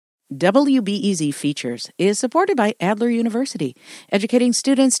WBEZ Features is supported by Adler University, educating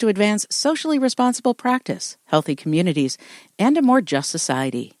students to advance socially responsible practice, healthy communities, and a more just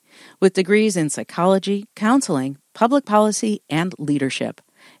society. With degrees in psychology, counseling, public policy, and leadership.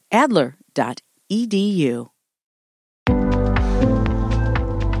 Adler.edu.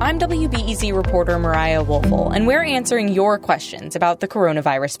 I'm WBEZ reporter Mariah Woelfel, and we're answering your questions about the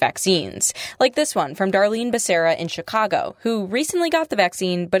coronavirus vaccines. Like this one from Darlene Becerra in Chicago, who recently got the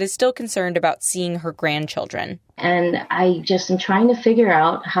vaccine but is still concerned about seeing her grandchildren. And I just am trying to figure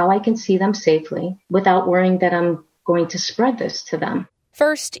out how I can see them safely without worrying that I'm going to spread this to them.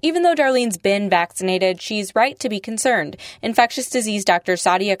 First, even though Darlene's been vaccinated, she's right to be concerned. Infectious disease doctor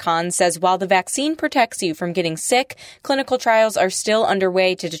Sadiya Khan says while the vaccine protects you from getting sick, clinical trials are still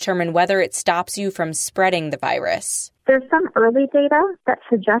underway to determine whether it stops you from spreading the virus. There's some early data that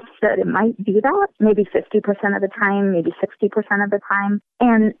suggests that it might do that, maybe 50% of the time, maybe 60% of the time.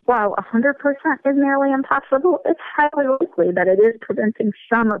 And while 100% is nearly impossible, it's highly likely that it is preventing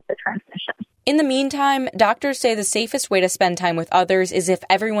some of the transmission. In the meantime, doctors say the safest way to spend time with others is if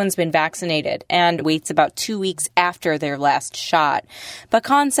everyone's been vaccinated and waits about 2 weeks after their last shot. But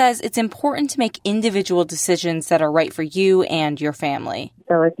Khan says it's important to make individual decisions that are right for you and your family.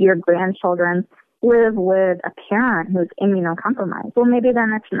 So if your grandchildren live with a parent who's immunocompromised, well, maybe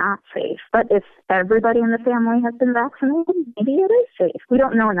then it's not safe. But if everybody in the family has been vaccinated, maybe it is safe. We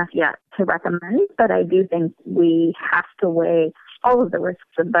don't know enough yet to recommend, but I do think we have to weigh all of the risks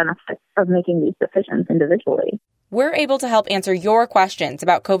and benefits of making these decisions individually. We're able to help answer your questions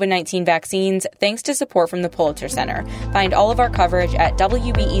about COVID-19 vaccines thanks to support from the Pulitzer Center. Find all of our coverage at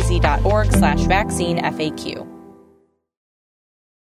wbez.org/vaccinefaq.